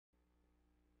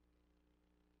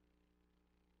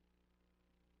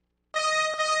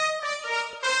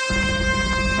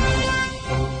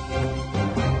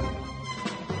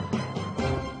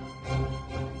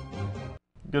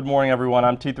Good morning, everyone.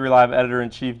 I'm T3 Live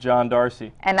Editor-in-Chief John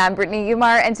Darcy. And I'm Brittany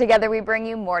Umar, and together we bring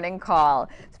you Morning Call.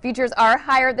 Futures are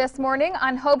higher this morning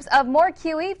on hopes of more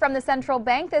QE from the central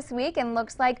bank this week, and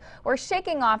looks like we're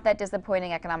shaking off that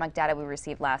disappointing economic data we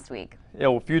received last week. Yeah,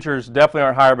 well, futures definitely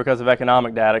aren't higher because of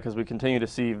economic data, because we continue to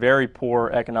see very poor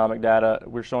economic data.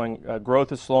 We're showing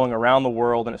growth is slowing around the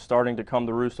world, and it's starting to come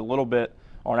to roost a little bit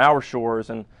on our shores.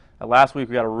 And last week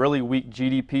we got a really weak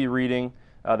GDP reading.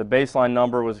 The baseline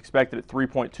number was expected at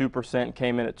 3.2%,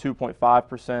 came in at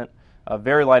 2.5%,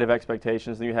 very light of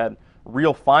expectations. Then you had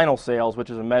real final sales,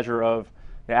 which is a measure of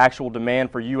the actual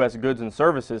demand for U.S. goods and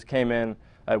services, came in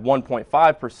at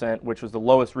 1.5%, which was the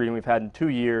lowest reading we've had in 2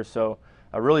 years. So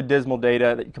really dismal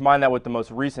data. You combine that with the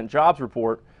most recent jobs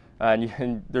report, and you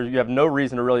have no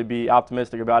reason to really be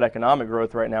optimistic about economic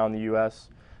growth right now in the U.S.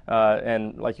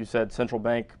 And like you said, central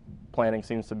bank planning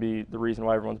seems to be the reason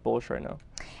why everyone's bullish right now.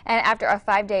 And after a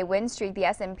 5-day win streak, the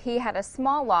S&P had a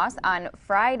small loss on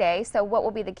Friday. So what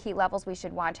will be the key levels we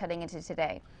should watch heading into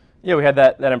today? Yeah, we had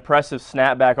that impressive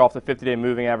snapback off the 50-day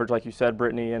moving average, like you said,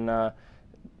 Brittany. And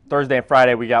Thursday and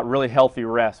Friday, we got really healthy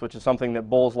rest, which is something that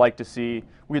bulls like to see.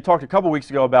 We had talked a couple weeks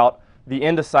ago about the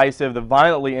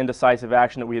violently indecisive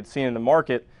action that we had seen in the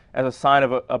market as a sign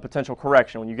of a potential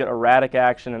correction. When you get erratic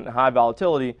action and high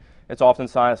volatility, it's often a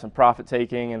sign of some profit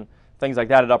taking and things like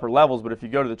that at upper levels. But if you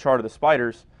go to the chart of the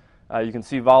spiders, you can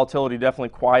see volatility definitely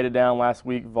quieted down last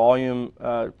week, volume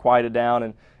quieted down,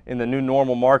 and in the new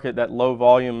normal market, that low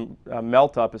volume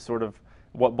melt up is sort of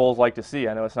what bulls like to see.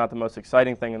 I know it's not the most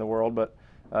exciting thing in the world, but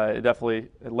it definitely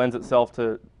lends itself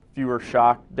to fewer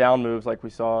shock down moves like we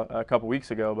saw a couple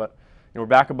weeks ago. But we're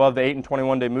back above the 8 and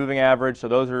 21-day moving average, so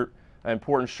those are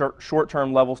important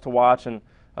short-term levels to watch. And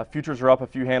futures are up a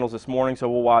few handles this morning, so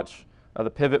we'll watch the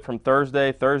pivot from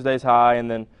Thursday's high, and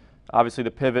then obviously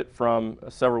the pivot from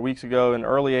several weeks ago in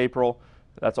early April.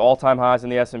 That's all-time highs in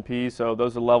the S&P, so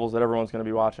those are levels that everyone's going to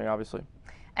be watching, obviously.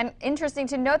 And interesting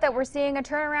to note that we're seeing a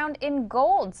turnaround in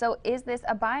gold. So is this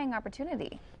a buying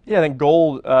opportunity? Yeah, I think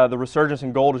gold, the resurgence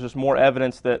in gold is just more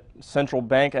evidence that central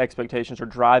bank expectations are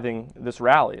driving this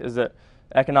rally, is that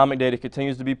economic data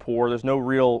continues to be poor. There's no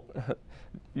real,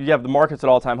 you have the markets at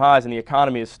all-time highs, and the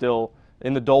economy is still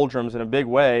in the doldrums in a big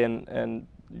way, and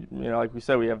like we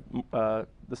said, we have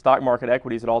the stock market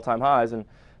equities at all-time highs, and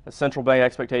the central bank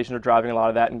expectations are driving a lot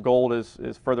of that, and gold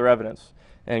is further evidence.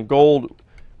 And gold,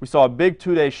 we saw a big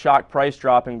 2-day shock price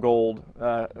drop in gold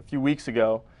a few weeks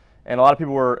ago, and a lot of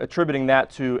people were attributing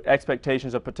that to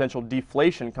expectations of potential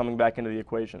deflation coming back into the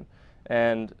equation.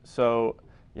 And so,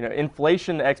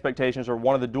 inflation expectations are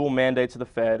one of the dual mandates of the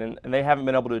Fed, and they haven't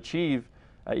been able to achieve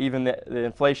even the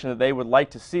inflation that they would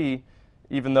like to see,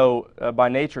 even though by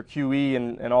nature QE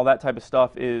and all that type of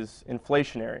stuff is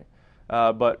inflationary.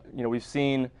 But we've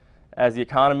seen, as the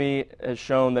economy has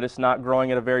shown that it's not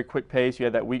growing at a very quick pace, you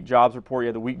had that weak jobs report, you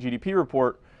had the weak GDP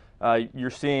report, you're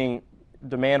seeing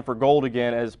demand for gold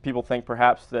again as people think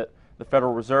perhaps that the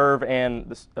Federal Reserve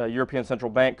and the European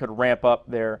Central Bank could ramp up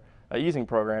their easing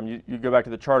program. You go back to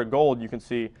the chart of gold, you can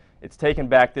see it's taken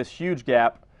back this huge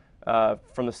gap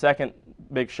from the second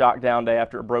big shock down day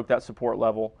after it broke that support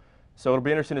level. So it'll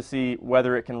be interesting to see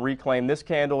whether it can reclaim this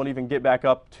candle and even get back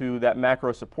up to that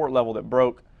macro support level that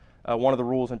broke. One of the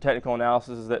rules in technical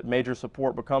analysis is that major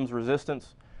support becomes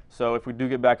resistance. So if we do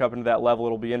get back up into that level,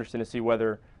 it'll be interesting to see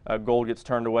whether gold gets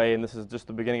turned away and this is just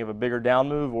the beginning of a bigger down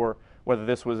move, or whether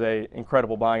this was an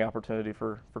incredible buying opportunity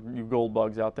for you gold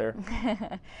bugs out there.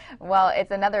 Well,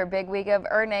 it's another big week of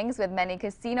earnings with many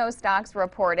casino stocks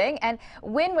reporting, and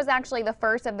WYNN was actually the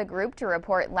first of the group to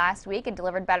report last week and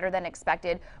delivered better than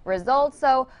expected results.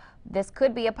 So this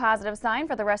could be a positive sign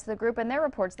for the rest of the group and their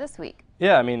reports this week.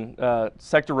 Yeah, I mean,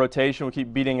 sector rotation, we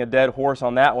keep beating a dead horse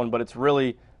on that one, but it's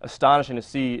really astonishing to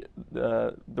see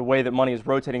the way that money is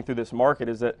rotating through this market,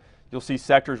 is that you'll see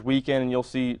sectors weaken and you'll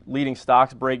see leading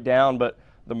stocks break down, but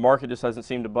the market just doesn't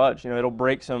seem to budge. It'll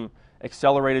break some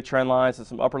accelerated trend lines and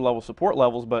some upper level support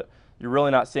levels, but you're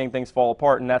really not seeing things fall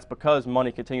apart, and that's because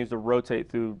money continues to rotate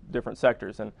through different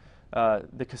sectors. And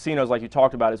the casinos, like you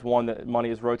talked about, is one that money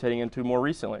is rotating into more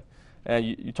recently. And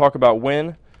you talk about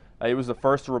WYNN. It was the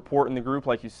first to report in the group,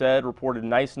 like you said, reported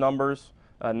nice numbers,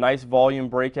 a nice volume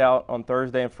breakout on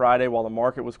Thursday and Friday while the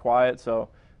market was quiet. So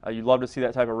you'd love to see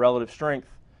that type of relative strength.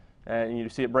 And you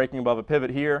see it breaking above a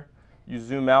pivot here. You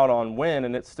zoom out on WYNN,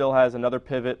 and it still has another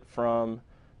pivot from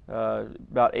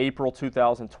about April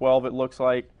 2012, it looks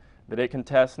like, that it can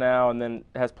test now, and then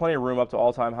has plenty of room up to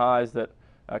all-time highs that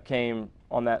came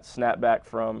on that snapback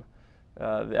from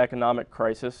the economic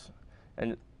crisis.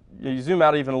 And you zoom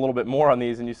out even a little bit more on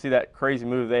these, and you see that crazy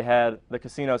move the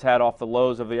casinos had off the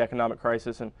lows of the economic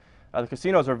crisis. And The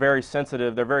casinos are very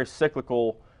sensitive. They're very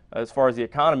cyclical as far as the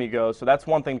economy goes. So that's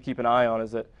one thing to keep an eye on,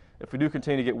 is that if we do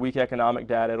continue to get weak economic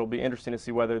data, it'll be interesting to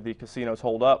see whether the casinos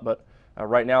hold up. But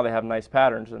right now they have nice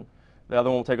patterns. And the other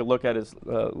one we'll take a look at is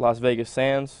Las Vegas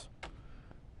Sands.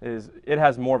 It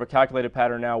has more of a calculated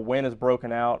pattern now. WYNN is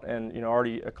broken out and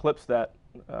already eclipsed that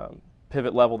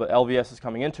pivot level that LVS is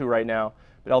coming into right now.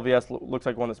 But LVS looks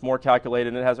like one that's more calculated,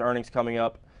 and it has earnings coming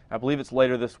up. I believe it's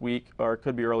later this week, or it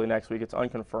could be early next week. It's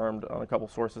unconfirmed on a couple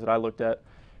sources that I looked at.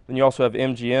 Then you also have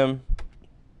MGM,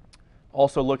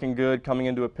 also looking good, coming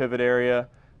into a pivot area.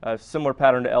 Similar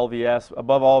pattern to LVS,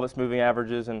 above all of its moving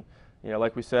averages, and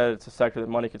like we said, it's a sector that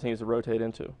money continues to rotate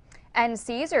into. And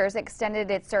Caesars extended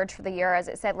its surge for the year, as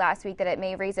it said last week that it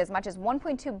may raise as much as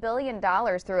 $1.2 billion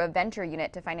through a venture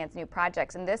unit to finance new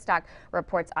projects. And this stock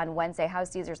reports on Wednesday.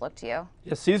 How's Caesars look to you?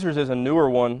 Yeah, Caesars is a newer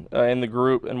one in the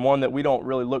group, and one that we don't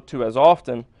really look to as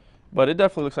often, but it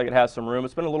definitely looks like it has some room.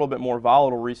 It's been a little bit more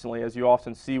volatile recently, as you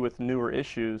often see with newer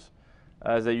issues,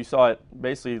 as that you saw it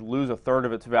basically lose a third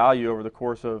of its value over the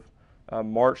course of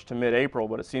March to mid-April,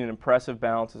 but it's seen an impressive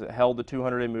bounce as it held the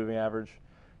 200-day moving average.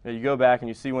 You go back and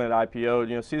you see when it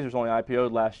IPO'd. Caesars only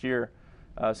IPO'd last year,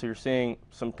 so you're seeing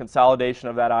some consolidation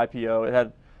of that IPO. It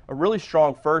had a really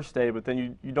strong first day, but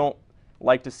then you don't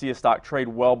like to see a stock trade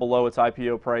well below its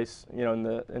IPO price, in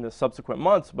the subsequent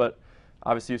months. But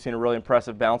obviously, you've seen a really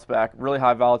impressive bounce back. Really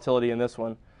high volatility in this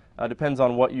one. Depends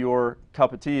on what your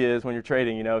cup of tea is when you're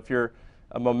trading. If you're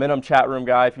a momentum chat room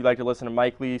guy, if you like to listen to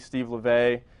Mike Lee, Steve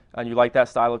LeVay, and you like that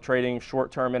style of trading,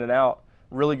 short term in and out.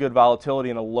 Really good volatility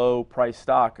in a low price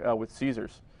stock with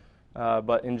Caesars.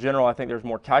 But in general, I think there's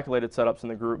more calculated setups in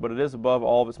the group, but it is above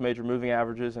all of its major moving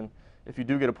averages. And if you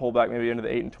do get a pullback maybe into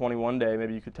the 8 and 21 day,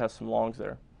 maybe you could test some longs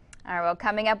there. All right, well,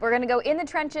 coming up, we're going to go in the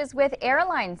trenches with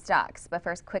airline stocks. But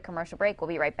first, quick commercial break. We'll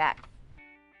be right back.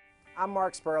 I'm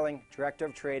Mark Sperling, Director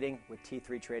of Trading with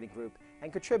T3 Trading Group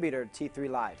and contributor to T3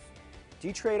 Live. Do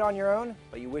you trade on your own,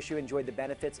 but you wish you enjoyed the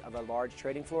benefits of a large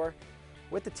trading floor?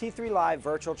 With the T3 Live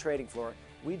virtual trading floor,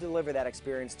 we deliver that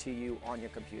experience to you on your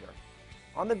computer.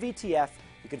 On the VTF,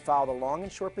 you can follow the long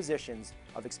and short positions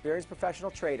of experienced professional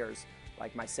traders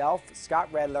like myself, Scott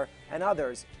Redler, and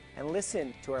others, and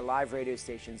listen to our live radio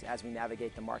stations as we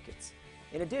navigate the markets.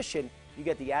 In addition, you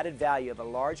get the added value of a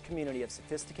large community of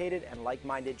sophisticated and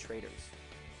like-minded traders.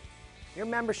 Your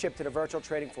membership to the virtual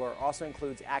trading floor also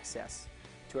includes access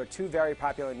to our 2 very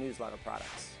popular newsletter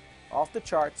products, Off the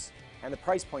Charts and the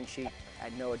Price Point Sheet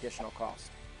at no additional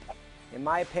cost. In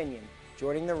my opinion,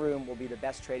 joining the room will be the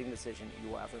best trading decision you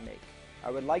will ever make. I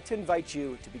would like to invite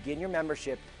you to begin your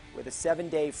membership with a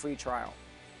 7-day free trial.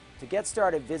 To get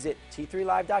started, visit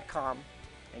t3live.com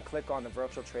and click on the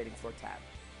Virtual Trading Floor tab.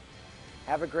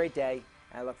 Have a great day,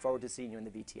 and I look forward to seeing you in the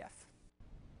VTF.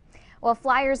 Well,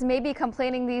 flyers may be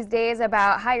complaining these days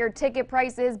about higher ticket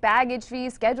prices, baggage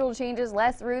fees, schedule changes,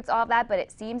 less routes, all that, but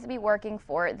it seems to be working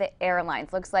for the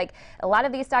airlines. Looks like a lot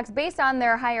of these stocks, based on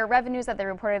their higher revenues that they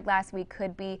reported last week,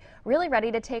 could be really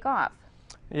ready to take off.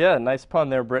 Yeah, nice pun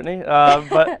there, Brittany.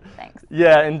 But Thanks.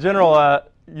 Yeah, in general,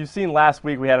 you've seen last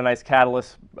week we had a nice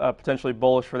catalyst, potentially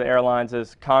bullish for the airlines,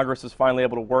 as Congress is finally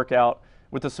able to work out.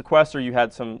 With the sequester, you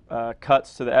had some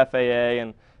cuts to the FAA,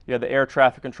 and you had the air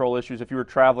traffic control issues. If you were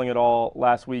traveling at all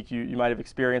last week, you might have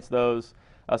experienced those.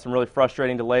 Some really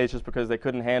frustrating delays just because they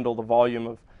couldn't handle the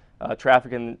volume of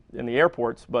traffic in the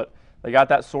airports. But they got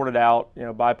that sorted out,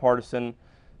 bipartisan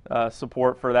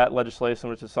support for that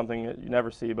legislation, which is something that you never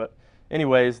see. But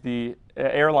anyways, the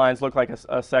airlines look like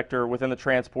a sector within the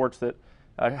transports that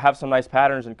have some nice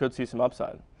patterns and could see some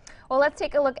upside. Well, let's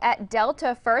take a look at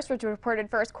Delta first, which reported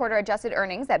first quarter adjusted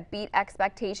earnings that beat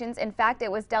expectations. In fact, it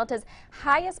was Delta's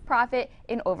highest profit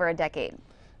in over a decade.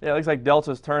 Yeah, it looks like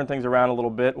Delta's turned things around a little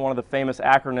bit. One of the famous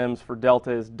acronyms for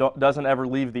Delta is doesn't ever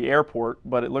leave the airport,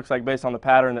 but it looks like based on the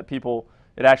pattern that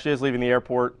it actually is leaving the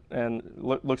airport and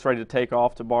looks ready to take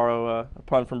off, to borrow a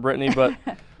pun from Brittany. But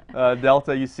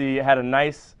Delta, you see, had a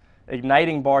nice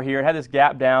igniting bar here. It had this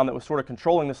gap down that was sort of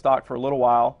controlling the stock for a little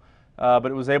while. But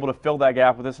it was able to fill that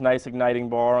gap with this nice igniting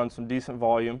bar on some decent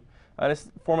volume. And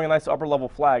it's forming a nice upper level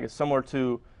flag. It's similar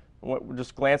to, what we're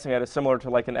just glancing at, is similar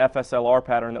to like an FSLR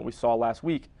pattern that we saw last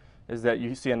week, is that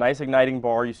you see a nice igniting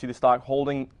bar, you see the stock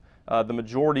holding the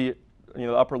majority,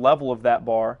 the upper level of that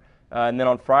bar, and then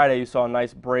on Friday you saw a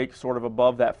nice break sort of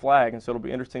above that flag. And so it'll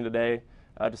be interesting today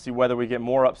to see whether we get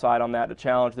more upside on that to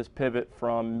challenge this pivot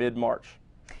from mid-March.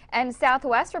 And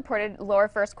Southwest reported lower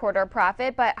first quarter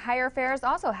profit, but higher fares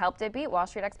also helped it beat Wall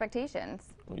Street expectations.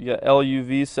 You got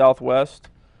LUV, Southwest.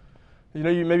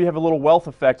 You maybe have a little wealth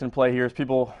effect in play here as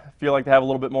people feel like they have a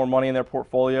little bit more money in their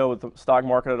portfolio with the stock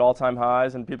market at all-time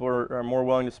highs, and people are more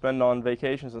willing to spend on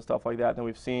vacations and stuff like that than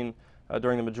we've seen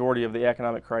during the majority of the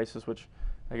economic crisis, which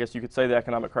I guess you could say the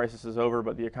economic crisis is over,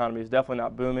 but the economy is definitely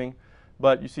not booming.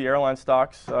 But you see airline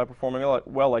stocks performing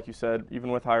well, like you said,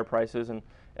 even with higher prices. And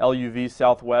LUV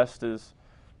Southwest is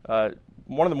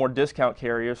one of the more discount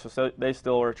carriers, so they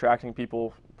still are attracting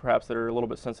people perhaps that are a little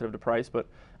bit sensitive to price. But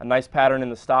a nice pattern in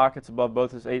the stock. It's above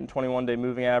both its 8 and 21-day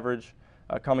moving average,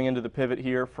 coming into the pivot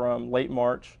here from late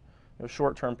March.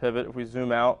 Short-term pivot. If we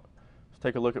zoom out, let's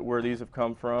take a look at where these have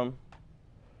come from.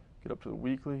 Get up to the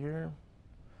weekly here.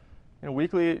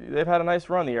 Weekly, they've had a nice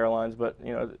run, the airlines, but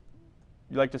you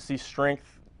like to see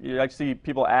strength. You like to see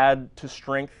people add to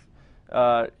strength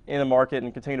in the market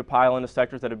and continue to pile into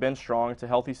sectors that have been strong. It's a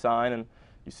healthy sign, and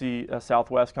you see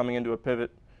Southwest coming into a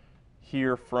pivot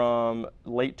here from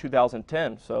late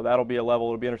 2010. So that'll be a level.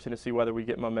 It'll be interesting to see whether we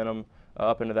get momentum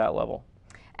up into that level.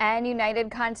 And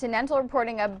United Continental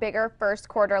reporting a bigger first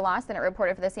quarter loss than it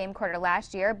reported for the same quarter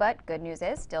last year, but good news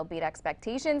is still beat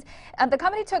expectations. The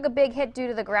company took a big hit due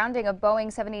to the grounding of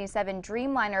Boeing 787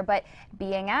 Dreamliner, but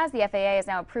being as the FAA has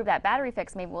now approved that battery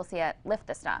fix, maybe we'll see it lift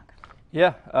the stock.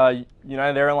 Yeah,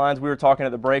 United Airlines, we were talking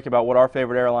at the break about what our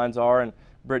favorite airlines are, and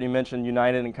Brittany mentioned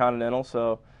United and Continental,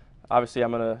 so obviously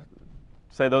I'm going to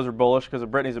say those are bullish because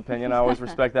of Brittany's opinion. I always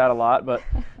respect that a lot, but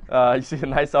you see a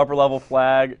nice upper level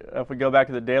flag. If we go back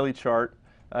to the daily chart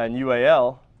in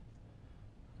UAL,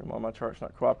 come on, my chart's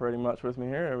not cooperating much with me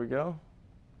here. There we go.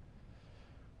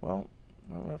 Well,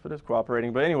 I don't know if it is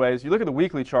cooperating, but anyways, you look at the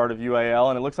weekly chart of UAL,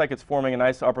 and it looks like it's forming a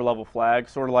nice upper level flag,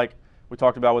 sort of like we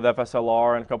talked about with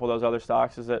FSLR and a couple of those other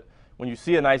stocks, is that when you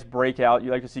see a nice breakout,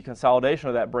 you like to see consolidation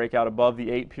of that breakout above the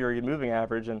 8-period moving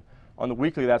average, and on the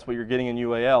weekly, that's what you're getting in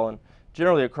UAL. And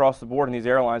generally across the board in these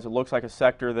airlines, it looks like a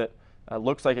sector that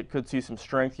looks like it could see some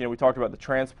strength. We talked about the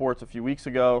transports a few weeks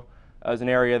ago as an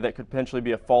area that could potentially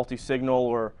be a faulty signal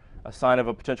or a sign of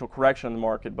a potential correction in the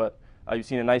market, but you've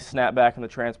seen a nice snapback in the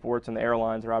transports, and the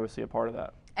airlines are obviously a part of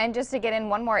that. And just to get in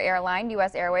one more airline,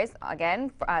 U.S. Airways,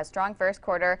 again, strong first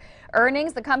quarter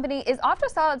earnings. The company is off to a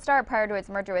solid start prior to its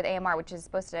merger with AMR, which is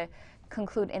supposed to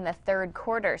conclude in the third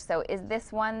quarter. So is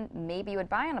this one maybe you would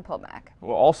buy on a pullback?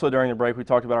 Well, also during the break, we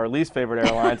talked about our least favorite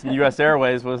airlines, and U.S.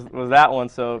 Airways was that one.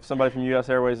 So if somebody from U.S.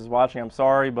 Airways is watching, I'm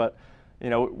sorry, but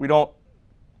we don't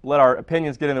let our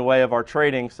opinions get in the way of our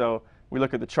trading. So we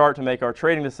look at the chart to make our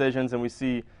trading decisions, and we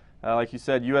see, like you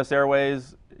said, U.S.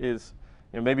 Airways is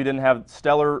maybe didn't have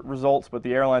stellar results, but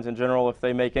the airlines in general, if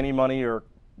they make any money or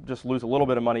just lose a little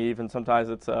bit of money, even sometimes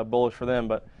it's bullish for them.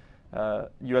 But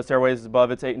U.S. Airways is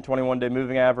above its 8 and 21-day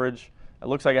moving average. It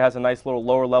looks like it has a nice little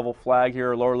lower level flag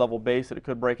here, a lower level base that it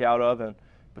could break out of and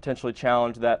potentially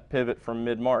challenge that pivot from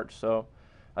mid-March. So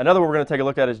another one we're going to take a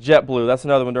look at is JetBlue. That's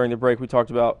another one during the break we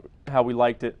talked about how we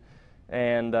liked it,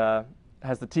 and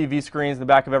has the TV screens in the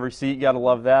back of every seat. You got to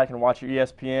love that. You can watch your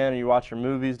ESPN or you watch your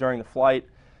movies during the flight.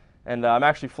 And I'm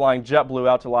actually flying JetBlue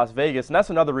out to Las Vegas, and that's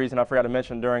another reason I forgot to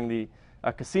mention during the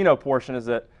casino portion is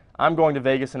that I'm going to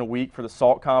Vegas in a week for the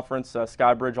SALT conference,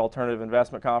 Skybridge Alternative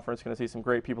Investment Conference. Going to see some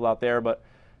great people out there, but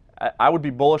I would be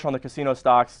bullish on the casino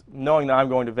stocks knowing that I'm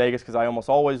going to Vegas because I almost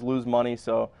always lose money,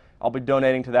 so I'll be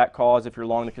donating to that cause if you're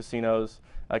long the casinos.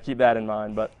 Keep that in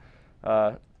mind, but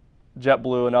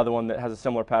JetBlue, another one that has a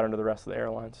similar pattern to the rest of the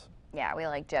airlines. Yeah, we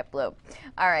like JetBlue.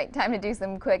 All right, time to do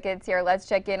some quick hits here. Let's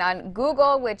check in on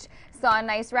Google, which saw a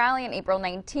nice rally on April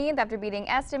 19th after beating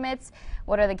estimates.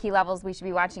 What are the key levels we should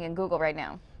be watching in Google right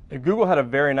now? Google had a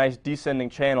very nice descending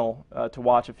channel to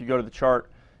watch if you go to the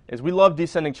chart. We love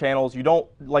descending channels. You don't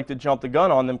like to jump the gun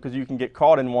on them because you can get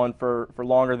caught in one for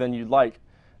longer than you'd like.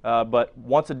 But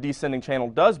once a descending channel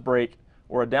does break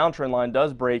or a downtrend line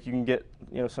does break, you can get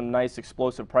some nice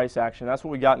explosive price action. That's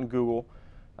what we got in Google.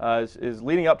 Is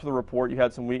leading up to the report, you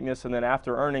had some weakness, and then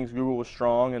after earnings, Google was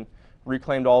strong and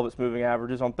reclaimed all of its moving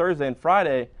averages. On Thursday and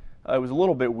Friday, it was a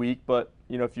little bit weak, but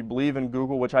if you believe in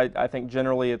Google, which I think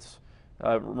generally it's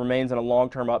remains in a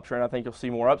long-term uptrend, I think you'll see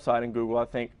more upside in Google. I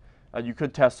think you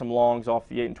could test some longs off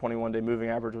the 8 and 21-day moving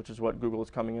average, which is what Google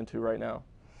is coming into right now.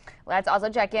 Let's also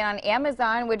check in on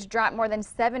Amazon, which dropped more than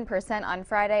 7% on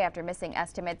Friday after missing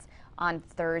estimates on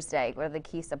Thursday. What are the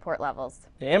key support levels?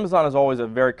 Amazon is always a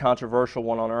very controversial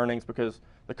one on earnings because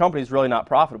the company is really not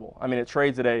profitable. I mean, it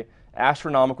trades at a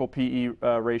astronomical PE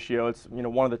ratio. It's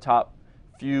one of the top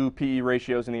few PE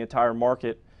ratios in the entire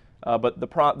market. But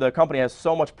the company has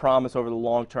so much promise over the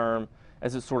long term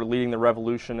as it's sort of leading the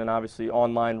revolution and obviously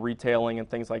online retailing and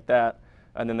things like that.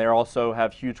 And then they also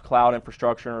have huge cloud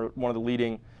infrastructure, one of the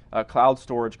leading cloud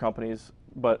storage companies.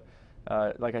 But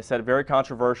like I said, very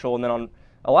controversial. And then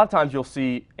a lot of times you'll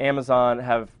see Amazon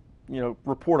have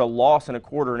report a loss in a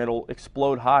quarter and it'll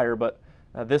explode higher. But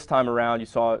this time around you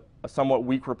saw a somewhat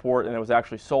weak report and it was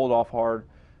actually sold off hard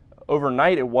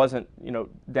overnight it wasn't,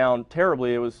 down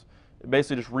terribly. It was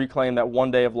basically just reclaimed that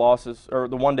 1 day of losses, or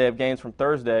the 1 day of gains from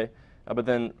Thursday. But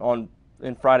then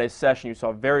in Friday's session, you saw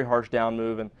a very harsh down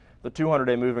move, and the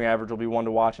 200-day moving average will be one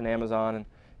to watch in Amazon. And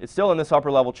it's still in this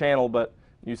upper level channel, but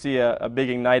you see a big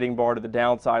igniting bar to the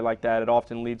downside like that, it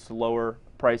often leads to lower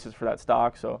prices for that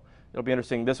stock. So it'll be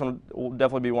interesting. This one will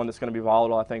definitely be one that's going to be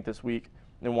volatile, I think, this week,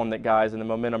 and one that guys in the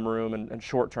momentum room and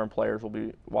short-term players will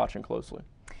be watching closely.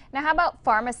 Now, how about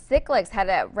pharmacyclics? Had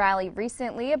a rally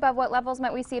recently. Above what levels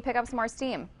might we see it pick up some more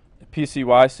steam?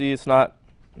 PCYC, it's not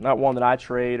one that I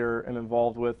trade or am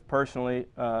involved with personally,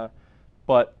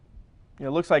 but it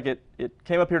looks like it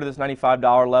came up here to this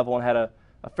 $95 level and had a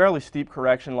fairly steep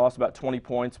correction, lost about 20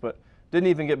 points, but didn't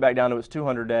even get back down to its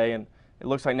 200-day. And it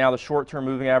looks like now the short-term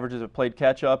moving averages have played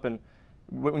catch-up. And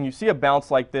when you see a bounce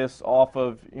like this off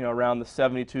of around the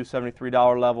 $72,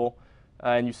 $73 level,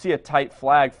 and you see a tight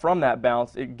flag from that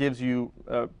bounce, it gives you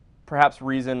perhaps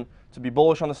reason to be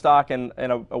bullish on the stock and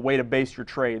a way to base your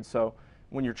trade. So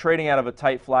when you're trading out of a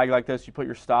tight flag like this, you put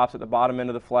your stops at the bottom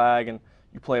end of the flag and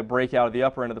you play a breakout at the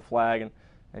upper end of the flag,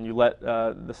 and you let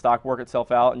the stock work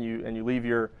itself out, and you leave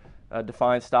your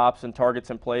defined stops and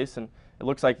targets in place. And it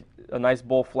looks like a nice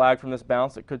bull flag from this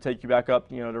bounce. It could take you back up,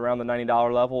 to around the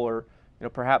 $90 level, or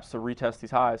perhaps to retest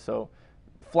these highs. So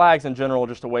flags in general are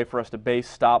just a way for us to base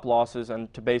stop losses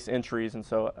and to base entries, and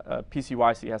so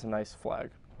PCYC has a nice flag.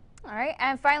 All right,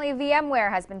 and finally, VMware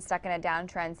has been stuck in a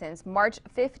downtrend since March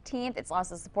 15th. It's lost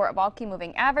the support of all key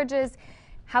moving averages.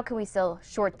 How can we still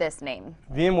short this name?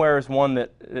 VMware is one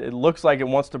that it looks like it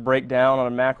wants to break down on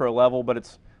a macro level, but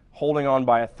it's holding on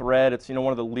by a thread. It's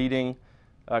one of the leading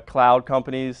cloud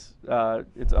companies.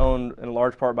 It's owned in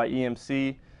large part by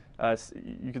EMC.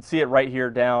 You can see it right here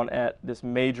down at this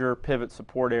major pivot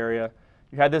support area.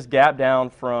 You had this gap down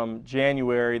from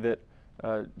January that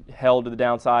held to the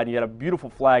downside. You had a beautiful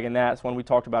flag in that. It's one we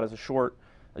talked about as a short.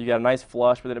 You got a nice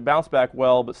flush, but then it bounced back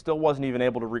well, but still wasn't even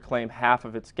able to reclaim half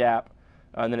of its gap.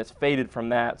 And then it's faded from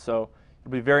that. So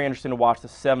it'll be very interesting to watch the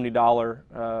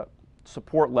 $70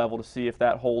 support level to see if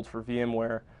that holds for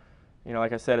VMware.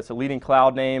 Like I said, it's a leading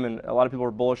cloud name, and a lot of people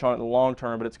are bullish on it in the long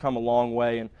term, but it's come a long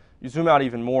way. And you zoom out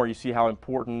even more, you see how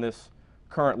important this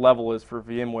current level is for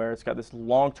VMware. It's got this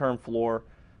long-term floor.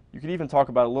 You could even talk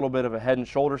about a little bit of a head and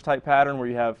shoulders type pattern where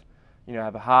you have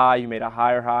a high, you made a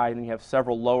higher high, and then you have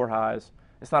several lower highs.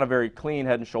 It's not a very clean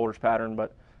head and shoulders pattern,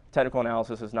 but technical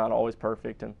analysis is not always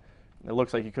perfect, and it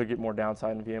looks like you could get more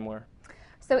downside in VMware.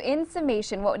 So in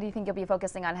summation, what do you think you'll be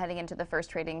focusing on heading into the first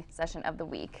trading session of the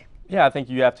week? Yeah, I think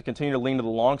you have to continue to lean to the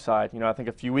long side. I think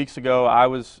a few weeks ago I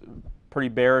was pretty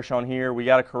bearish on here. We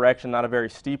got a correction, not a very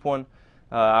steep one.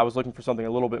 I was looking for something a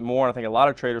little bit more, and I think a lot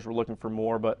of traders were looking for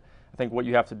more, but I think what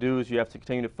you have to do is you have to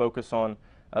continue to focus on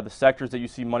the sectors that you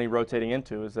see money rotating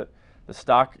into. Is that the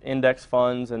stock index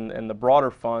funds and the broader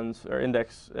funds or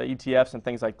index ETFs and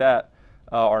things like that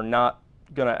are not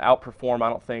going to outperform, I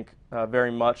don't think,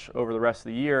 very much over the rest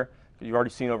of the year. You've already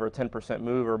seen over a 10%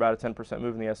 move, or about a 10%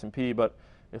 move in the S&P, but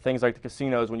things like the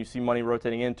casinos, when you see money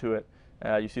rotating into it,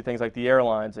 you see things like the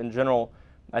airlines. In general,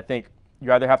 I think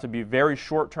you either have to be very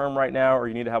short-term right now, or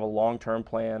you need to have a long-term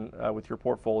plan with your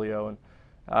portfolio. And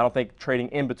I don't think trading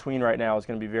in between right now is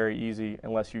going to be very easy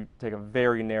unless you take a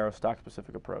very narrow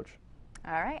stock-specific approach.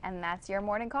 All right, and that's your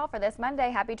morning call for this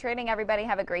Monday. Happy trading, everybody.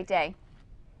 Have a great day.